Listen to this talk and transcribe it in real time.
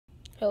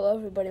Hello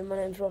everybody, my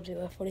name is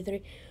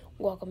Rob43.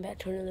 Welcome back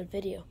to another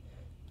video.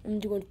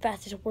 I'm doing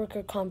fastest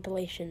worker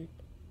compilation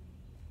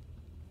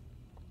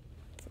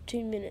for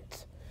 2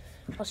 minutes.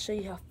 I'll show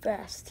you how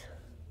fast.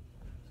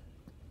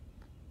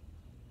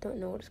 Don't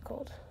know what it's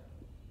called.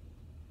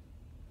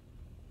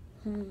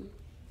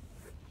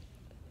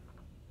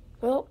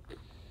 Well,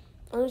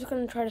 I'm just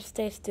gonna try to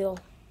stay still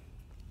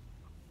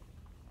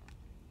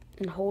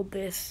and hold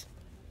this.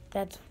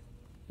 That's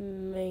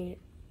maybe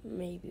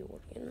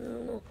working. I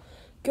don't know.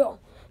 Go.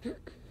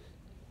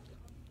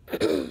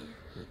 It's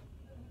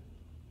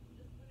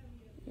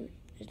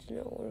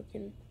not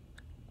working,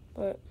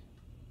 but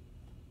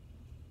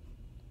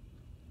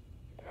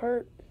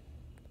hurts.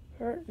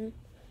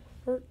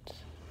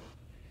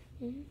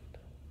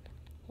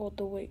 Hold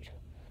the weight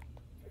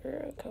for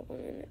a couple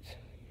minutes.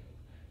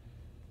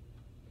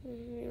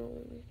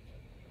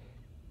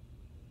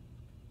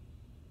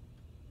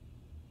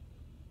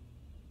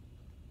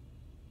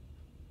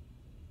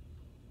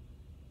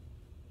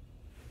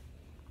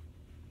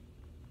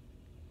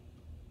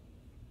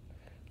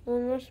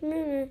 One last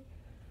minute.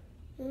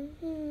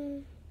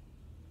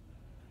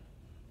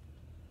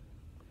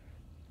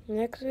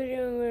 Next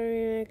video I'm going to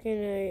be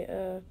making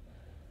a,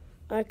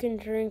 I can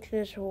drink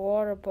this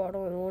water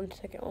bottle in 1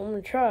 second. I'm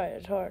going to try it.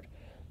 It's hard.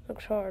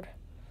 Looks hard.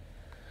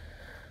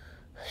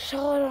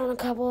 Saw it on a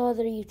couple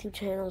other YouTube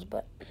channels,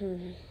 but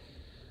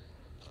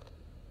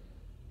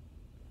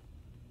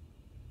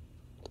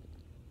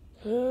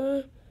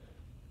oh,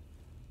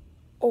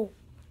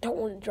 don't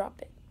want to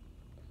drop it.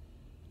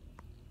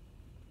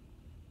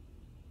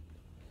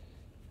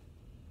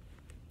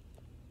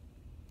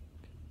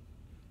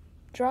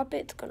 Drop it,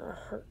 it's gonna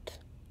hurt.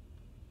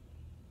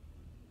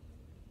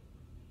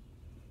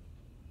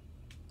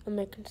 I'm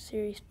making a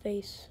serious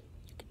face.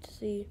 You can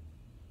see.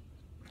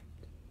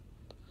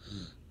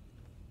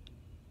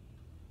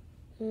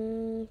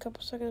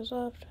 Couple seconds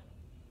left.